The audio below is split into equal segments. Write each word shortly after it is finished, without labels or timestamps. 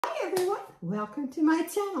everyone, welcome to my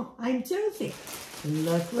channel. I'm Josie.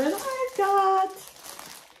 Look what I've got.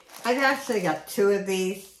 I've actually got two of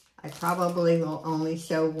these. I probably will only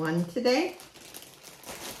show one today.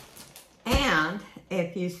 And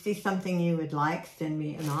if you see something you would like, send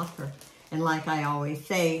me an offer. And like I always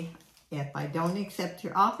say, if I don't accept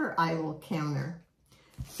your offer, I will counter.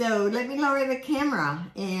 So let me lower the camera.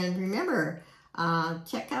 And remember,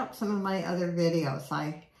 check out some of my other videos.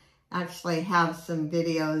 I actually have some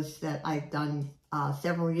videos that I've done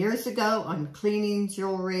several years ago on cleaning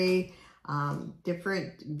jewelry,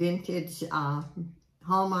 different vintage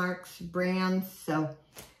hallmarks, brands. So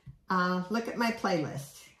look at my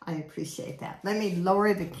playlist. I appreciate that. Let me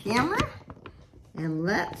lower the camera and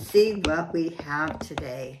let's see what we have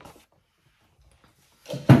today.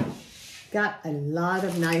 Got a lot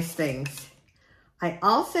of nice things. I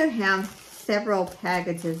also have several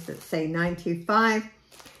packages that say 925,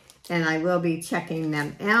 and I will be checking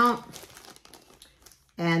them out.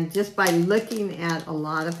 And just by looking at a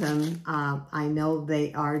lot of them, I know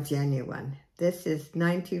they are genuine. This is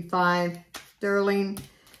 925 sterling,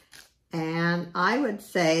 and I would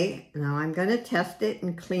say, now I'm going to test it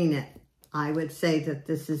and clean it. I would say that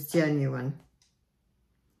this is genuine.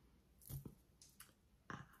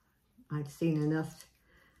 I've seen enough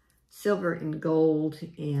silver and gold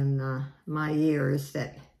in my years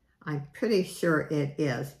that I'm pretty sure it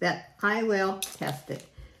is, but I will test it.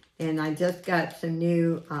 And I just got some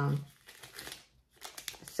new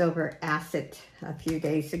silver acid a few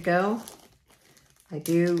days ago. I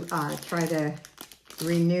do try to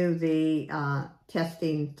renew the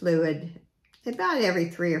testing fluid about every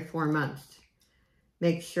 3 or 4 months.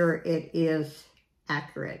 Make sure it is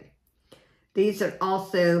accurate. These are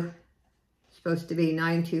also supposed to be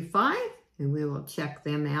 925, and we will check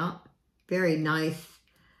them out. Very nice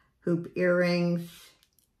hoop earrings.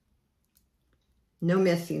 No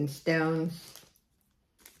missing stones.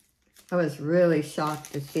 I was really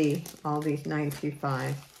shocked to see all these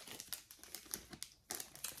 925.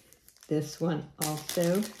 This one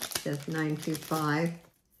also says 925.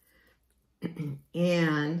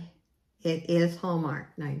 And it is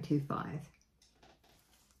Hallmark 925.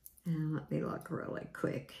 And let me look really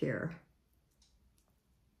quick here.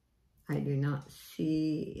 I do not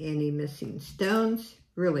see any missing stones.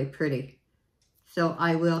 Really pretty. So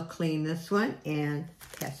I will clean this one and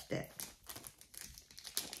test it.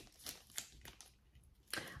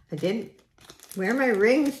 I didn't wear my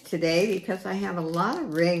rings today because I have a lot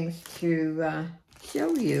of rings to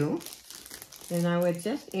show you. And I would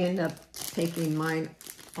just end up taking mine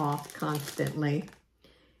off constantly.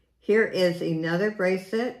 Here is another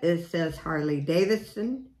bracelet. It says Harley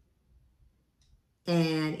Davidson.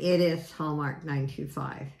 And it is Hallmark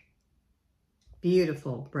 925.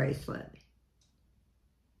 Beautiful bracelet.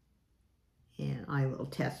 And I will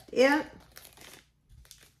test it.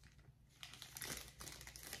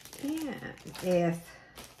 And if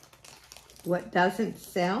what doesn't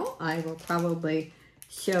sell, I will probably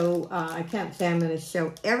show, I can't say I'm going to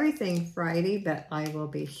show everything Friday, but I will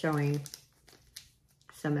be showing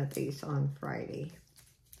some of these on Friday.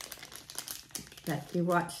 But you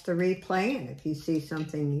watch the replay, and if you see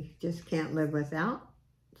something you just can't live without,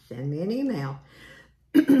 send me an email.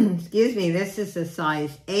 Excuse me, this is a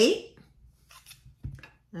size 8.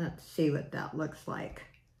 Let's see what that looks like.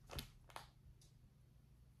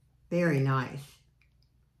 Very nice.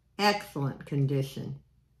 Excellent condition.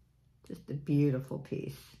 Just a beautiful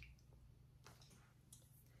piece.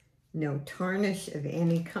 No tarnish of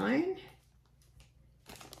any kind.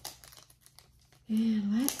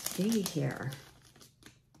 And let's see here.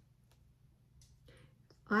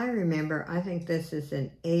 I remember, I think this is an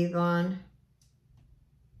Avon.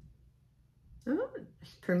 Oh,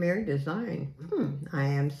 it's Premier Design. I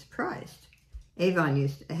am surprised. Avon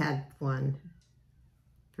used to have one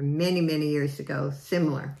from many, many years ago,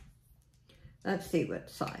 similar. Let's see what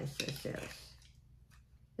size this is.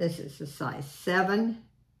 This is a size 7.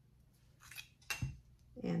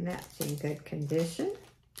 And that's in good condition.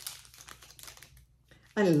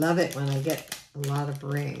 I love it when I get a lot of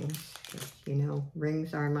rings. You know,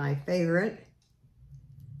 rings are my favorite.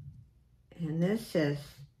 And this says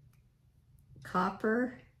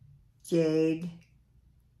copper, jade,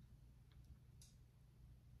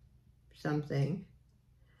 something.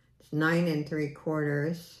 It's 9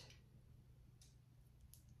 3/4.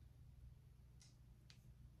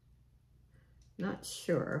 Not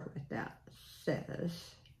sure what that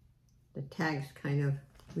says. The tag's kind of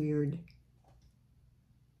weird.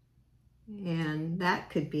 And that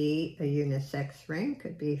could be a unisex ring,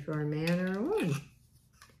 could be for a man or a woman.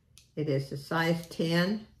 It is a size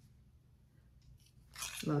 10,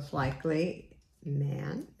 most likely.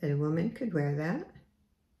 man, but a woman could wear that.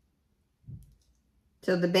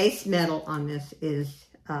 So the base metal on this is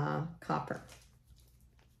copper.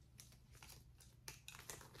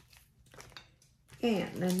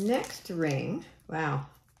 And the next ring, wow,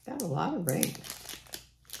 got a lot of rings.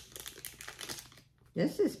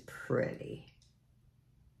 This is pretty.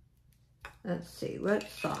 Let's see, what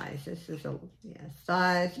size? This is a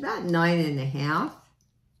size about 9.5.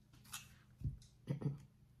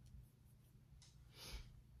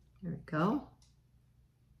 There we go.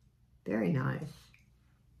 Very nice.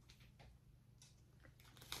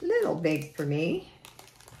 A little big for me.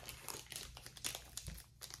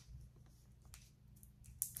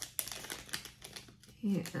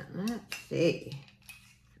 Yeah, let's see.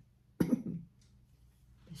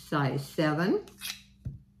 Size 7.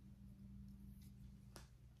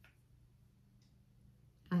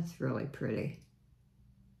 That's really pretty.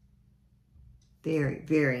 Very,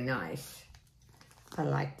 very nice. I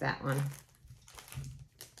like that one.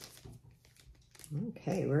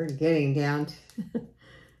 Okay, we're getting down to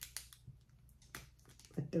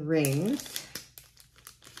with the rings.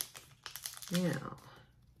 Now,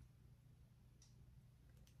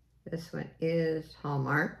 this one is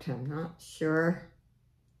hallmarked. I'm not sure.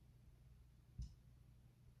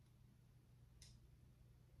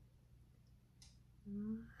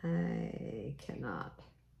 I cannot.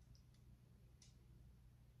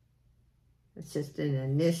 It's just an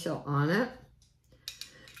initial on it.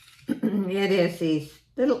 It is a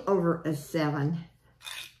little over a 7.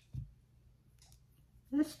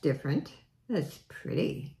 That's different. That's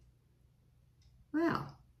pretty. Wow.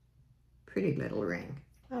 Pretty little ring.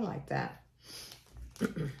 I like that.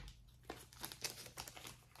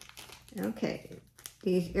 Okay.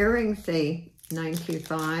 These earrings say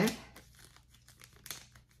 925.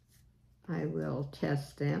 I will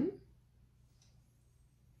test them.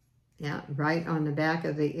 Yeah, right on the back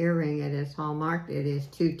of the earring, it is hallmarked. It is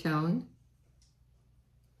 2-tone.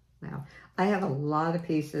 Wow. I have a lot of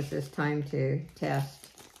pieces this time to test.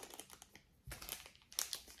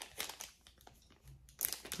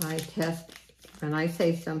 I test, when I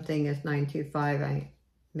say something is 925, I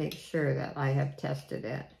make sure that I have tested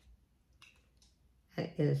it.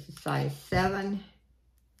 It is size 7.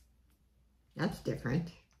 That's different.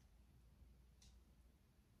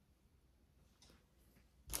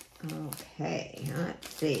 Okay,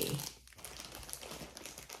 let's see.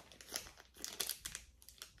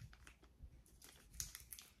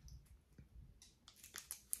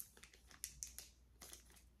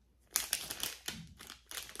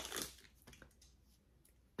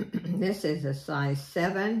 This is a size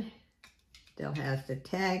 7. Still has the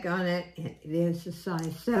tag on it, and it is a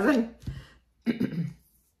size 7.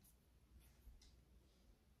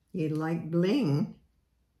 You like bling?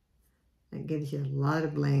 That gives you a lot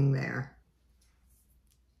of bling there.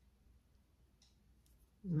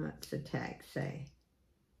 What's the tag say?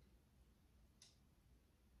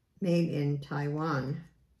 Made in Taiwan.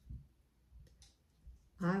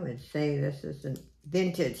 I would say this is a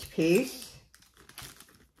vintage piece.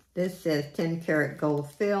 This says 10 karat gold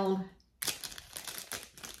filled.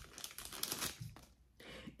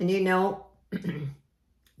 And you know,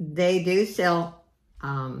 they do sell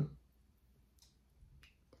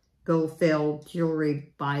gold-filled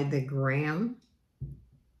jewelry by the gram.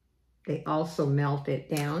 They also melt it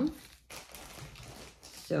down.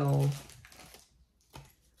 So,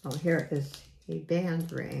 oh, here is a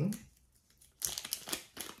band ring.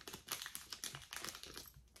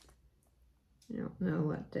 I don't know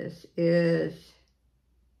what this is.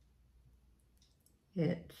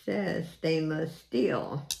 It says stainless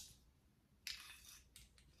steel.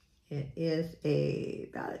 It is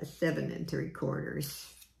about a 7 3/4.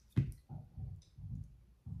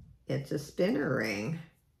 It's a spinner ring.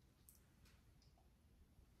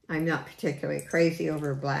 I'm not particularly crazy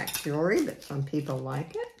over black jewelry, but some people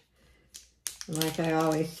like it. And like I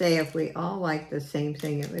always say, if we all like the same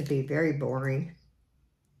thing, it would be very boring.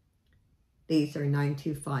 These are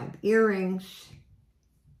 925 earrings.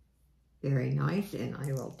 Very nice, and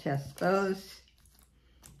I will test those.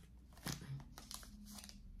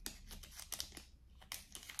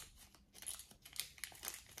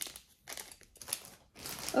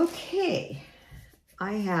 Okay,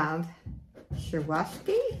 I have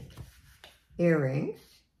Swarovski earrings,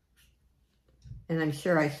 and I'm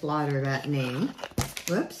sure I slaughtered that name.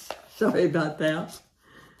 Whoops, sorry about that.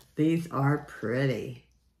 These are pretty.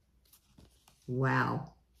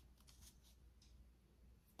 Wow.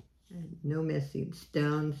 And no missing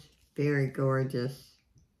stones, very gorgeous.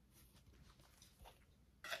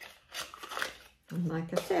 And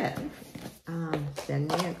like I said, send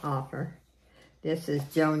me an offer. This is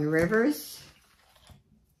Joan Rivers.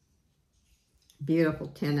 Beautiful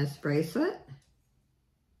tennis bracelet.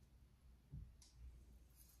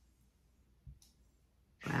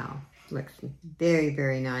 Wow, looks very,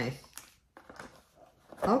 very nice.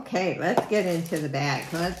 Okay, let's get into the bag.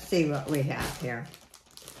 Let's see what we have here.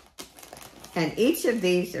 And each of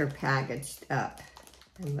these are packaged up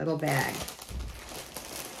in little bags.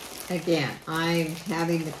 Again, I'm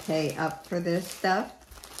having to pay up for this stuff,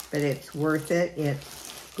 but it's worth it.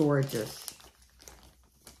 It's gorgeous.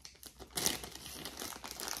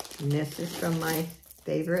 And this is from my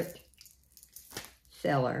favorite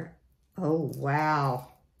seller. Oh, wow.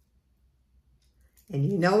 And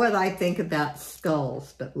you know what I think about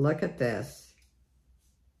skulls, but look at this.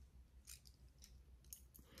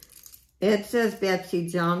 It says Betsey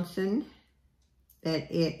Johnson,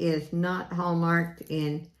 that it is not hallmarked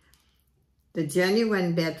in, the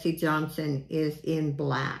genuine Betsey Johnson is in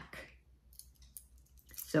black.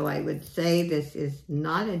 So I would say this is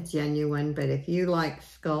not a genuine, but if you like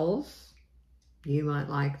skulls, you might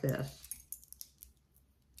like this.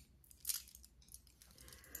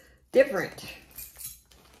 Different.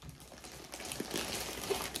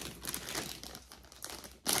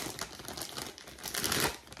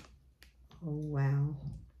 Oh, wow.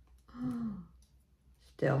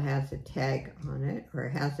 Still has a tag on it, or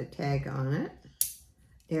has a tag on it.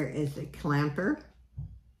 There is a clamper.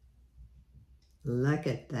 Look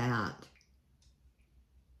at that.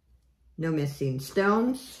 No missing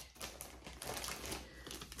stones.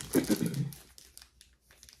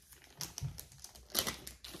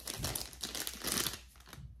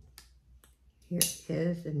 Here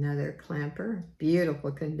is another clamper.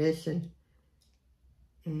 Beautiful condition.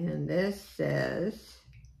 And this says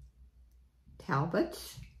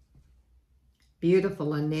Talbots.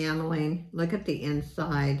 Beautiful enameling. Look at the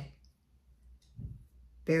inside.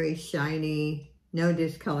 Very shiny, no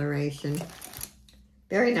discoloration.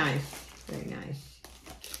 Very nice, very nice.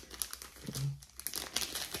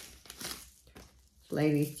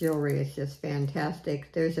 Ladies' jewelry is just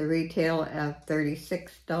fantastic. There's a retail of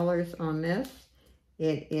 $36 on this.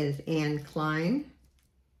 It is Anne Klein.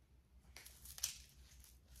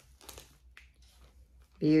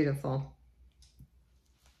 Beautiful.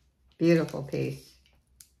 Beautiful piece.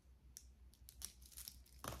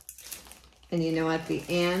 And you know, at the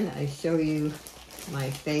end, I show you my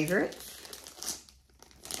favorites.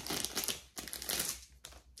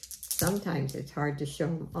 Sometimes it's hard to show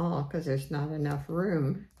them all because there's not enough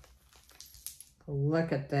room. But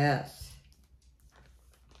look at this.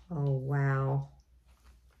 Oh, wow.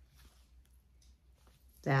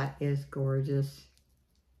 That is gorgeous.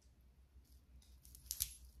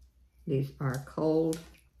 These are cold.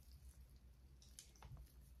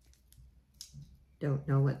 Don't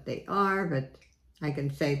know what they are, but I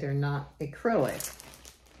can say they're not acrylic.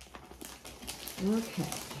 Okay.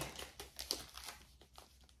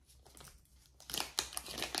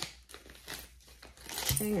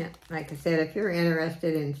 And like I said, if you're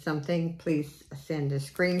interested in something, please send a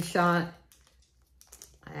screenshot.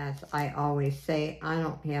 As I always say, I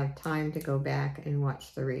don't have time to go back and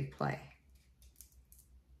watch the replay.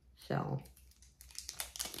 So,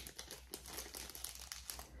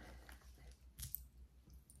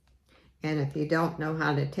 and if you don't know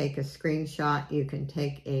how to take a screenshot, you can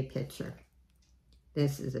take a picture.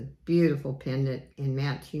 This is a beautiful pendant in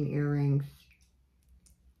matching earrings.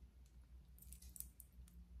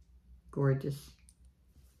 Gorgeous.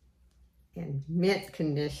 In mint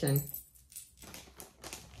condition.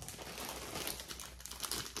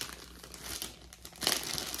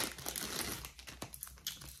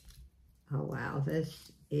 Oh wow, this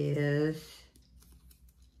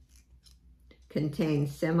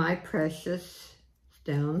contains semi-precious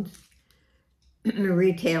stones. The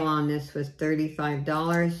retail on this was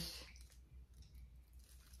 $35.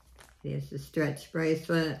 Here's a stretch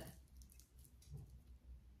bracelet.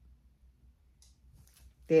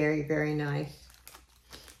 Very, very nice.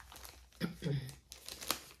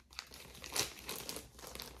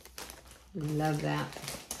 Love that.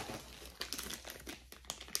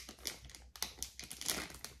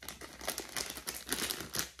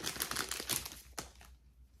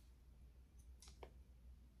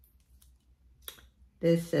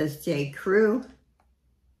 This says J. Crew.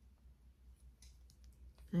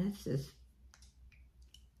 This is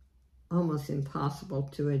almost impossible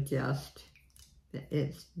to adjust.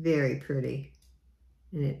 It's very pretty.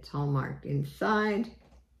 And it's hallmarked inside.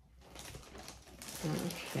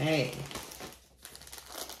 Okay.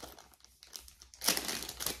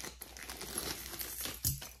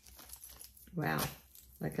 Wow,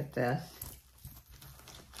 look at this.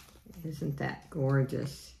 Isn't that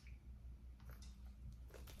gorgeous?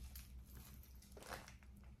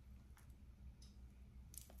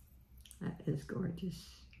 is gorgeous.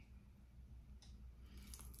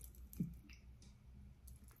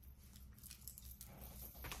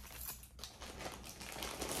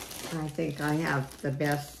 I think I have the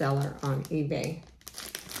best seller on eBay.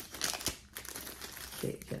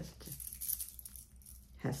 She just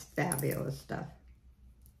has fabulous stuff.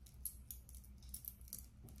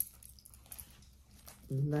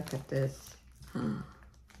 Look at this.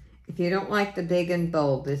 If you don't like the big and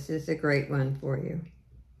bold, this is a great one for you.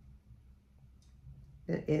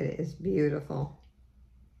 It is beautiful.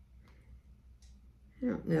 I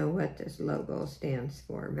don't know what this logo stands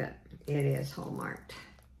for, but it is Hallmarked.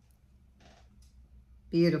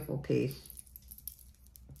 Beautiful piece.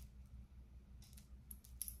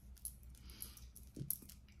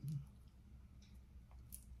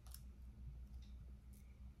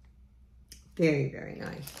 Very, very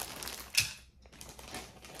nice.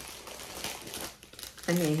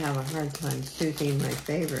 I may have a hard time choosing my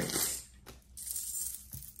favorites.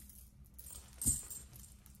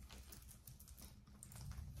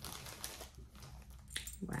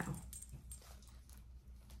 Wow.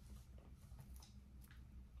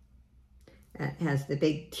 That has the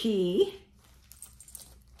big T.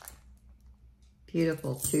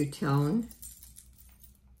 Beautiful two-tone.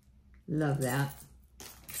 Love that.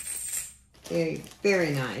 Very,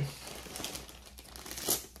 very nice.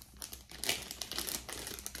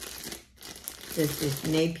 This is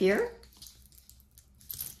Napier.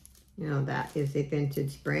 You know, that is a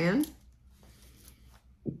vintage brand.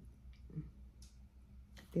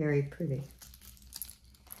 Very pretty.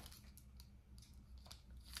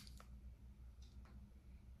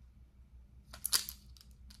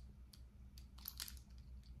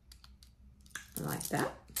 I like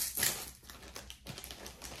that.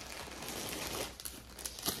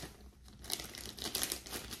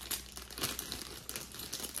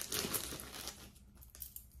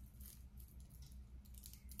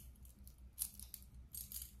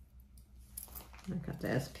 Look at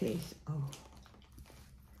this piece. Oh,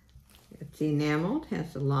 it's enameled,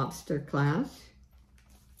 has the lobster clasp.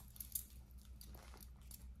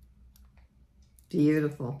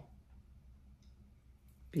 Beautiful.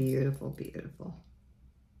 Beautiful, beautiful.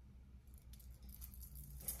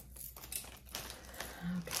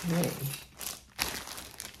 Okay.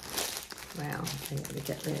 Wow, I gotta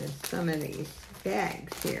get rid of some of these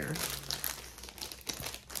bags here.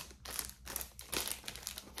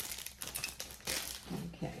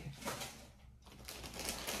 Okay.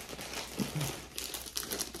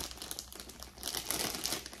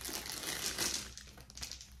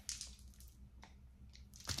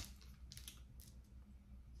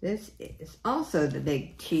 This is also the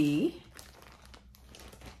big T.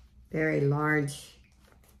 Very large.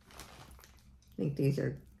 I think these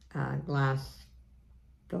are glass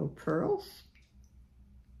faux pearls.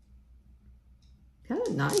 Kind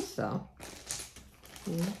of nice though.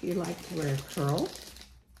 If you like to wear pearls.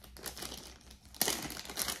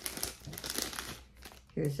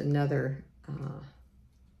 Here's another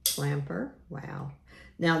clamper. Wow.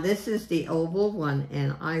 Now this is the oval one,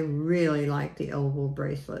 and I really like the oval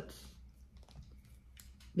bracelets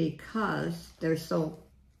because they're so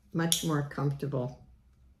much more comfortable.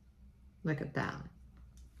 Look at that.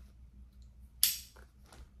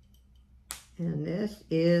 And this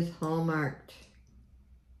is Hallmarked.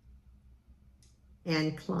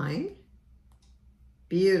 Anne Klein.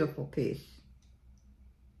 Beautiful piece.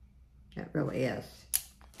 That really is.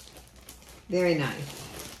 Very nice.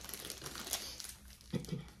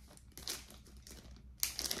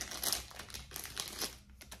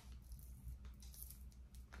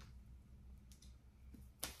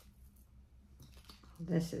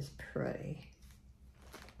 This is pretty.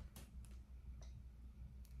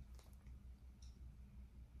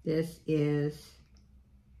 This is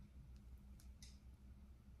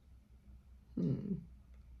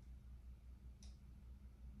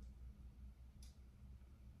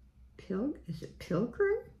is it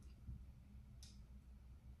Pilgrim?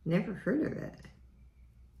 Never heard of it.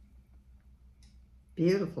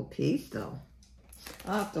 Beautiful piece though.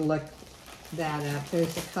 I'll have to look that up.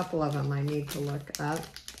 There's a couple of them I need to look up.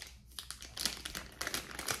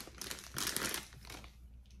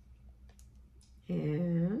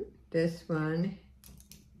 And this one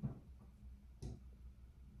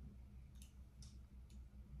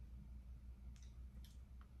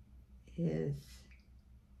is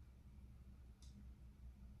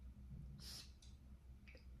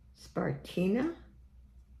Spartina.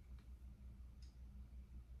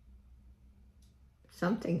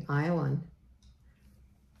 Something Island.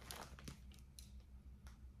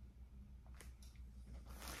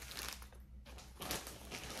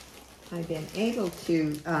 I've been able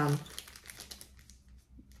to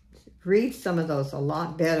read some of those a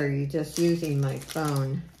lot better. You're just using my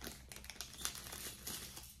phone.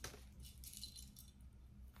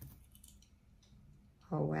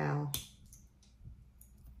 Oh, wow.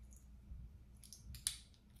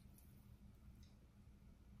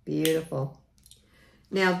 Beautiful.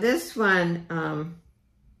 Now this one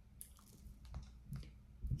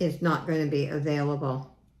is not going to be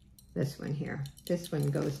available. This one here. This one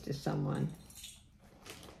goes to someone.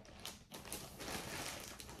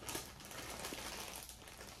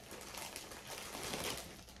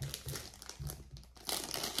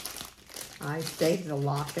 I saved the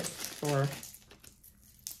lockets for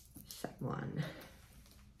someone.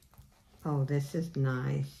 Oh, this is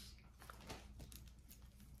nice.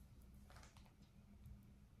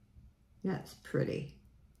 That's pretty.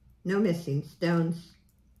 No missing stones.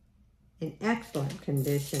 In excellent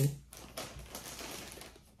condition.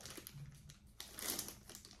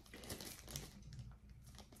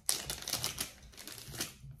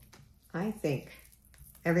 I think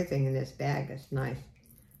everything in this bag is nice.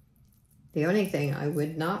 The only thing I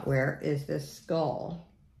would not wear is this skull.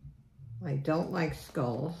 I don't like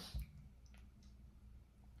skulls.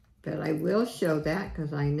 But I will show that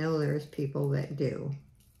because I know there's people that do.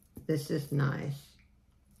 This is nice.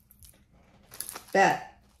 But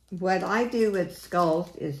what I do with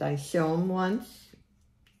skulls is I show them once.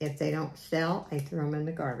 If they don't sell, I throw them in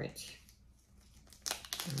the garbage.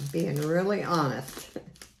 I'm being really honest.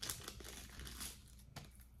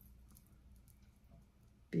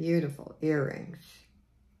 Beautiful earrings.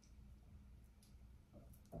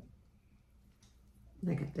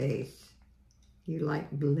 Look at these. You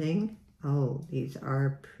like bling? Oh, these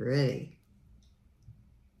are pretty.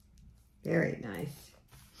 Very nice.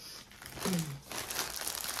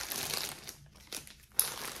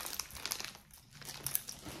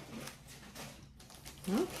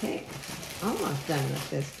 Okay, almost done with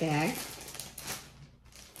this bag.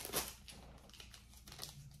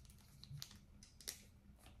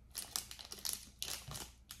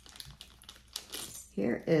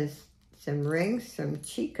 Here is some rings from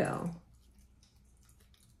Chico.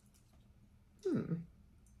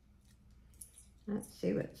 Let's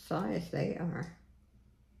see what size they are.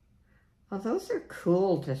 Oh, those are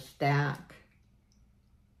cool to stack.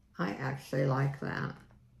 I actually like that.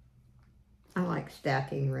 I like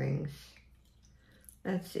stacking rings.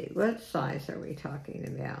 Let's see, what size are we talking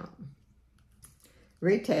about?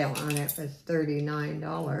 Retail on it was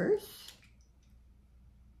 $39.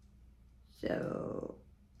 So,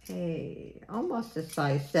 hey, almost a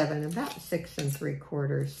size 7, about 6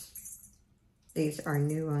 3/4. These are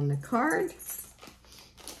new on the card.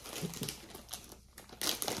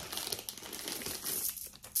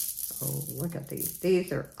 Oh, look at these.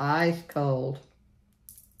 These are ice cold.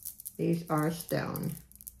 These are stone.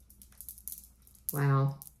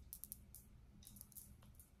 Wow.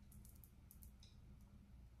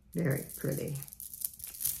 Very pretty.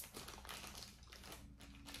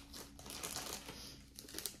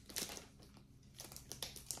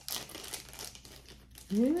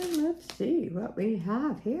 And let's see what we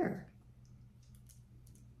have here.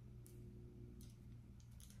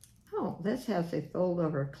 Oh, this has a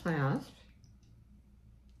fold-over clasp.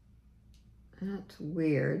 That's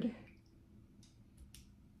weird.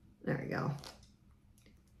 There we go.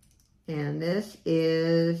 And this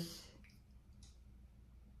is,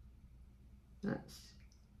 that's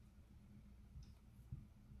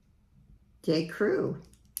J. Crew.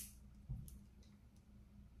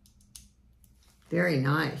 Very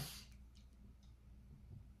nice.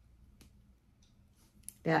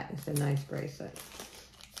 That is a nice bracelet.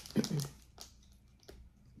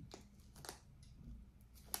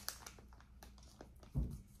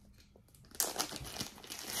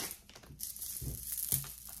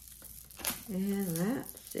 And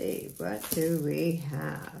let's see, what do we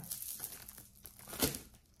have?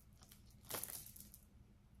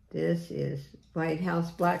 This is White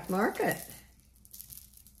House Black Market.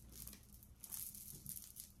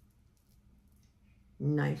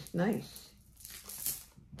 Nice, nice.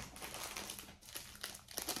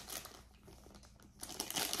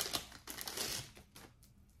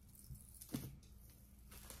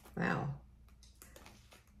 Wow.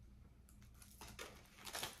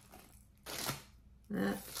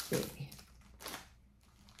 Let's see.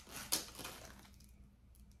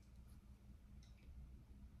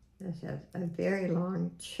 This has a very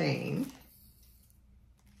long chain.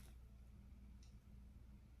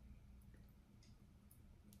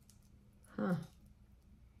 Huh.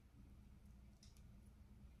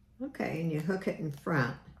 Okay, and you hook it in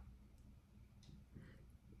front.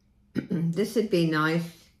 This would be nice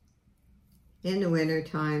in the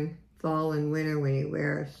wintertime fall and winter when you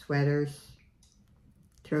wear sweaters,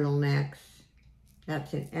 turtlenecks.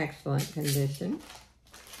 That's in excellent condition.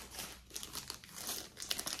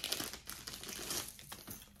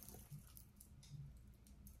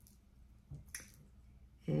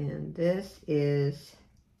 And this is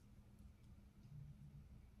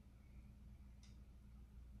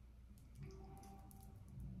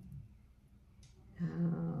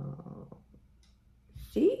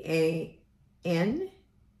C-A-N.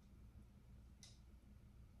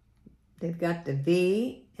 They've got the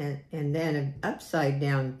V and then an upside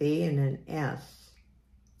down B and an S.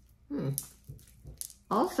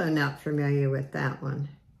 Also not familiar with that one.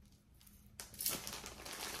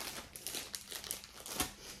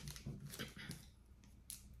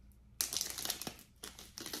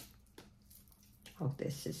 Oh,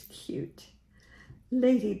 this is cute.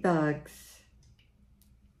 Ladybugs.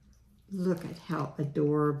 Look at how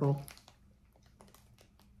adorable.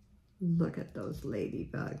 Look at those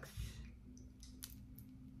ladybugs.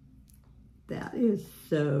 That is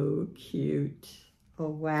so cute. Oh,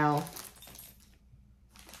 wow.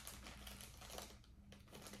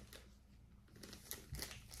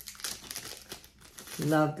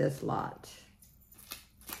 Love this lot.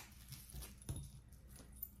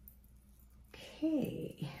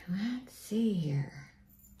 Okay, let's see here.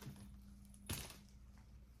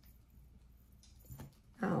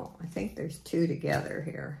 Oh, I think there's two together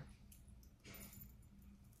here.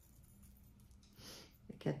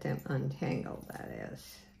 Get them untangled, that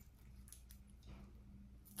is.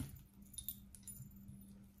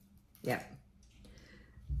 Yep.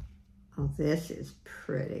 Oh, this is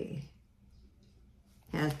pretty.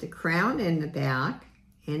 Has the crown in the back,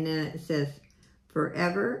 and then it says,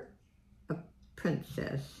 "Forever a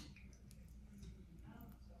Princess."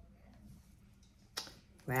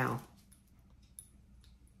 Wow.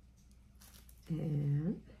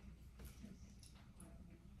 And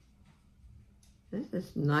this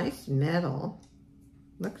is nice metal.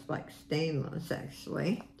 Looks like stainless,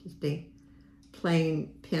 actually. Just a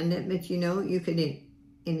plain pendant, but you know, you could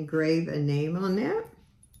engrave a name on that.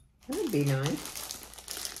 That would be nice.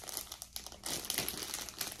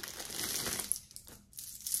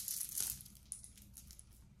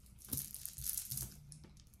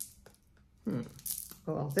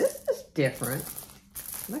 Well, this is different.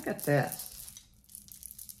 Look at this.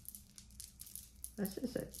 This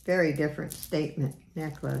is a very different statement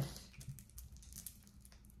necklace.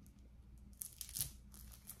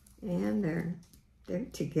 And they're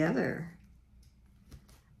together.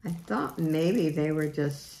 I thought maybe they were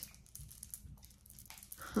just,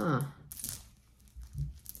 Look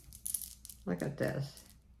at this.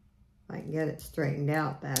 If I can get it straightened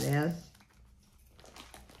out, that is.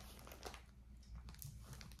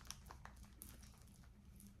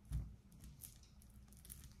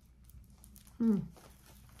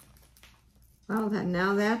 Well,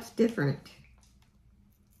 now that's different.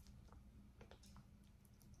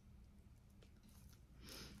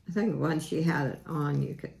 I think once you had it on,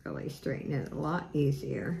 you could really straighten it a lot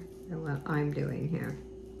easier than what I'm doing here.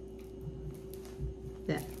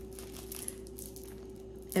 Yeah.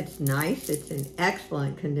 It's nice. It's in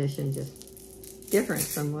excellent condition, just different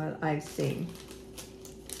from what I've seen.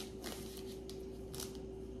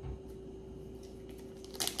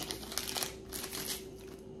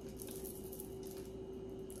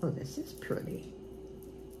 Oh, this is pretty.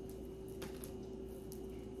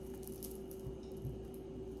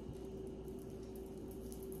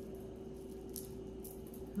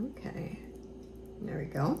 Okay, there we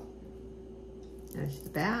go. There's the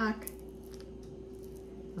back.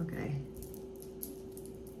 Okay,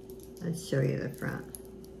 let's show you the front.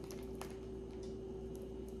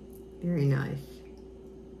 Very nice.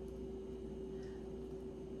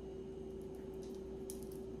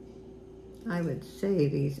 I would say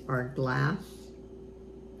these are glass.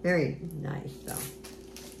 Very nice though.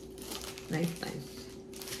 Nice.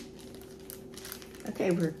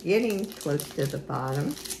 Okay, we're getting close to the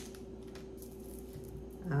bottom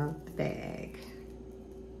of the bag.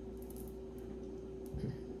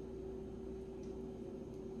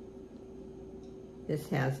 This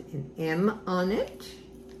has an M on it.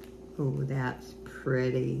 Oh, that's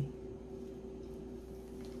pretty.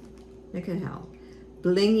 Look at how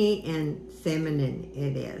blingy and feminine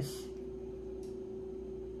it is.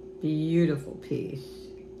 Beautiful piece.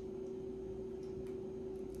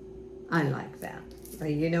 I like that. Well,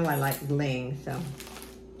 you know I like bling, so.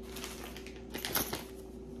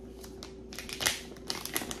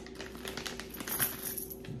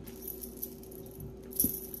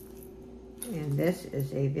 And this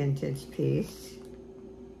is a vintage piece.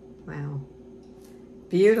 Wow.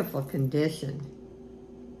 Beautiful condition.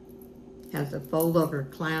 Has a fold-over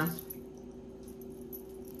clasp.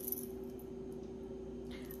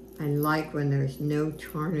 I like when there's no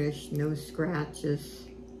tarnish, no scratches.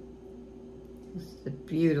 It's a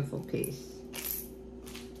beautiful piece.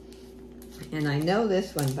 And I know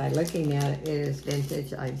this one by looking at it, it is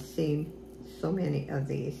vintage. I've seen so many of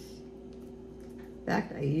these. In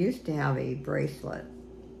fact, I used to have a bracelet.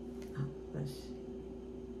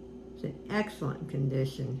 It's in excellent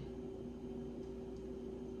condition.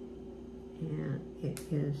 And it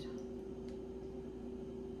is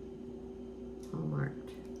hallmarked.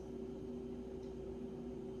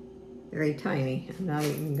 Very tiny. I'm not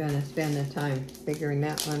even going to spend the time figuring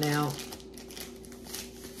that one out.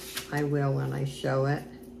 I will when I show it.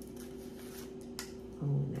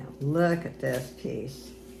 Oh, now look at this piece.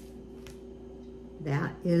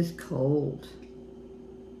 That is cold.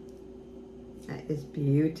 That is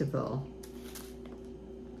beautiful.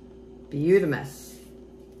 Beautimous.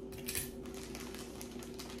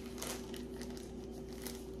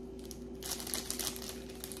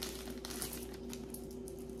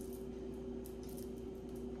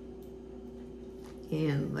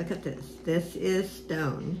 And look at this. This is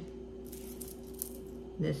stone.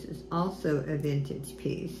 This is also a vintage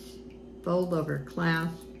piece. Fold over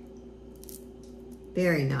clasp.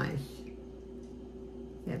 Very nice.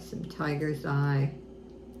 We have some tiger's eye.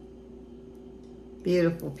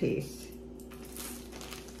 Beautiful piece.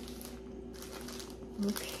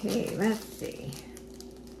 Okay, let's see.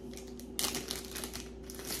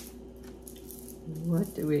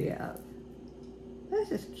 What do we have?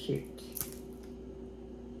 This is cute.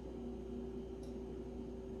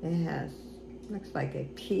 It has, looks like a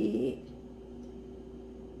P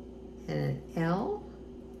and an L.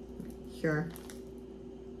 Sure.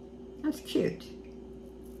 That's cute.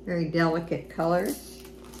 Very delicate colors.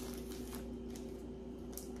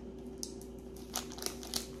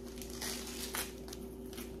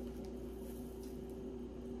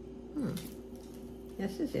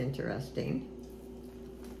 This is interesting.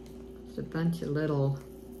 It's a bunch of little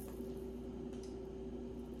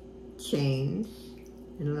chains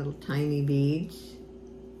and little tiny beads.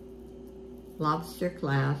 Lobster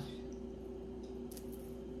clasp.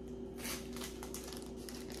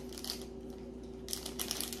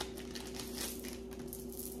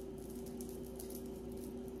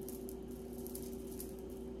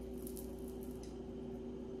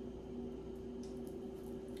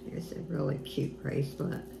 Here's a really cute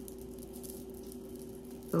bracelet.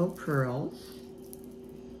 Faux pearls.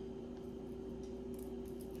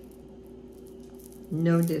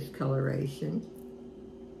 No discoloration.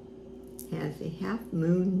 Has a half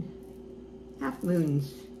moons.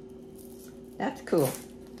 That's cool.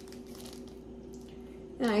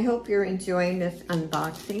 And I hope you're enjoying this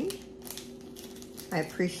unboxing. I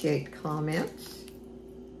appreciate comments.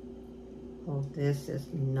 Oh, this is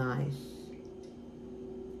nice.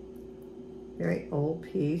 Very old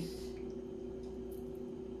piece.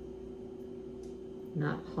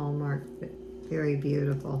 Not hallmark, but very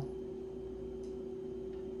beautiful.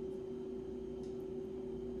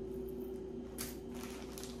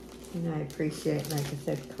 And I appreciate, like I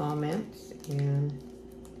said, comments. And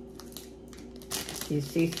if you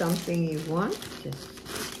see something you want,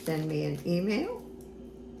 just send me an email.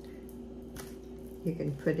 You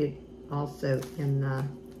can put it also in the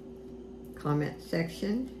comment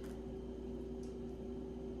section.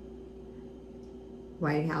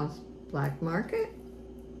 White House Black Market.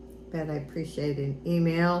 But I appreciate an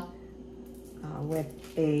email with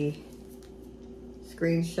a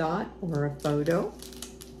screenshot or a photo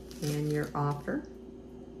and your offer.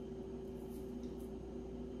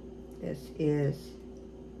 This is,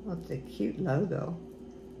 well, it's a cute logo.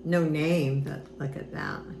 No name, but look at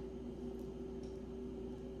that.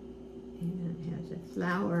 And it has a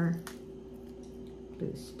flower,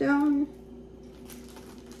 blue stone.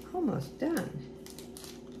 Almost done.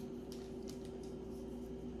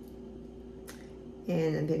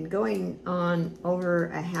 And I've been going on over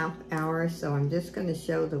a half hour, so I'm just going to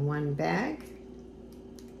show the one bag.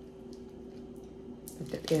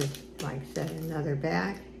 But there is, like I said, another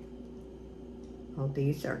bag. Oh,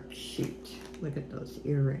 these are cute. Look at those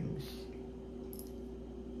earrings.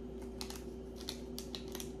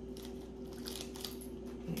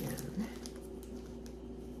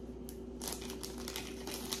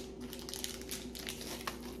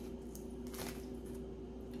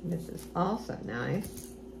 And this is also nice.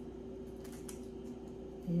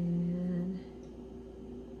 And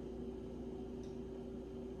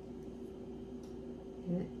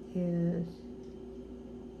it is,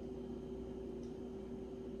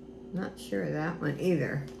 not sure of that one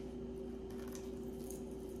either.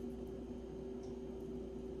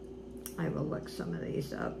 I will look some of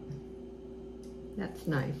these up. That's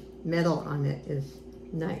nice. Metal on it is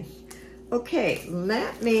nice. Okay,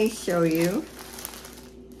 let me show you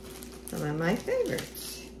some of my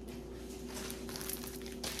favorites.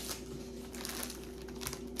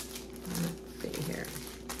 Let's see here.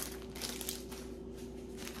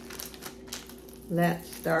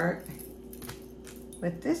 Let's start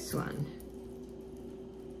with this one.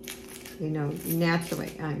 You know,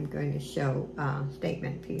 naturally, I'm going to show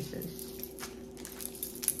statement pieces.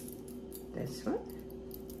 This one,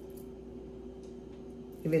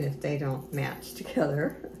 even if they don't match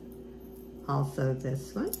together. Also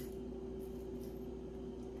this one.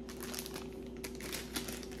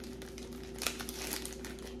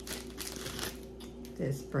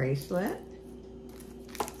 This bracelet.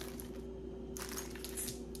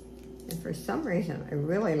 And for some reason, I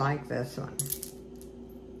really like this one.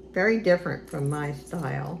 Very different from my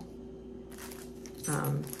style.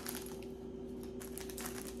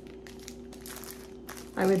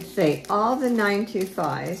 I would say all the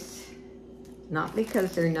 925s, not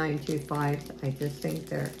because they're 925s, I just think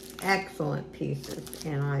they're excellent pieces,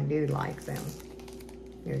 and I do like them.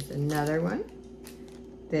 Here's another one.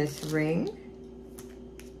 This ring.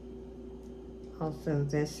 Also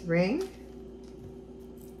this ring.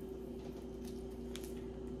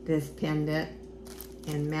 This pendant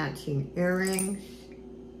and matching earrings.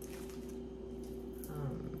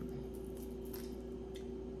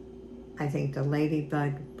 I think the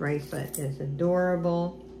ladybug bracelet is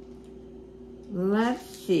adorable. Let's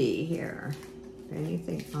see here.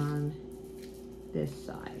 Anything on this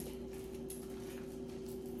side?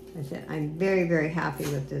 I said I'm very, very happy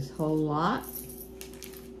with this whole lot.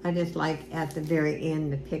 I just like at the very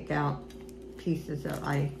end to pick out pieces that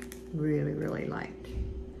I really, really liked.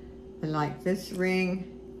 I like this ring,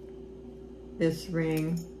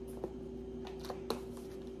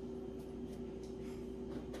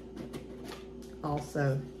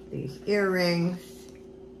 also these earrings,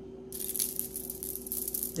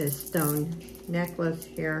 this stone necklace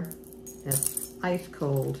here that's ice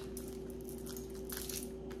cold,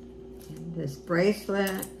 and this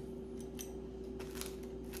bracelet.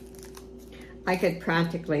 I could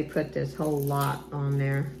practically put this whole lot on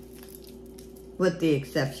there, with the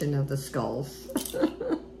exception of the skulls.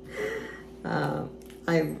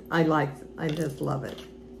 I just love it.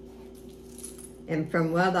 And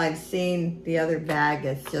from what I've seen, the other bag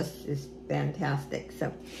is fantastic.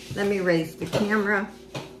 So let me raise the camera.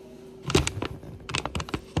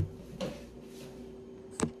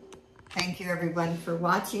 Thank you everyone for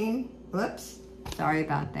watching. Whoops, sorry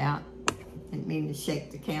about that. Didn't mean to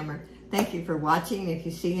shake the camera. Thank you for watching. If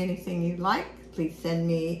you see anything you'd like, please send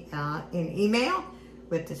me an email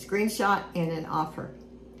with the screenshot and an offer.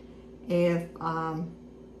 If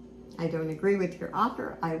I don't agree with your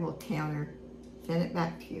offer, I will send it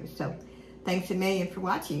back to you. So thanks a million for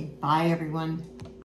watching. Bye everyone.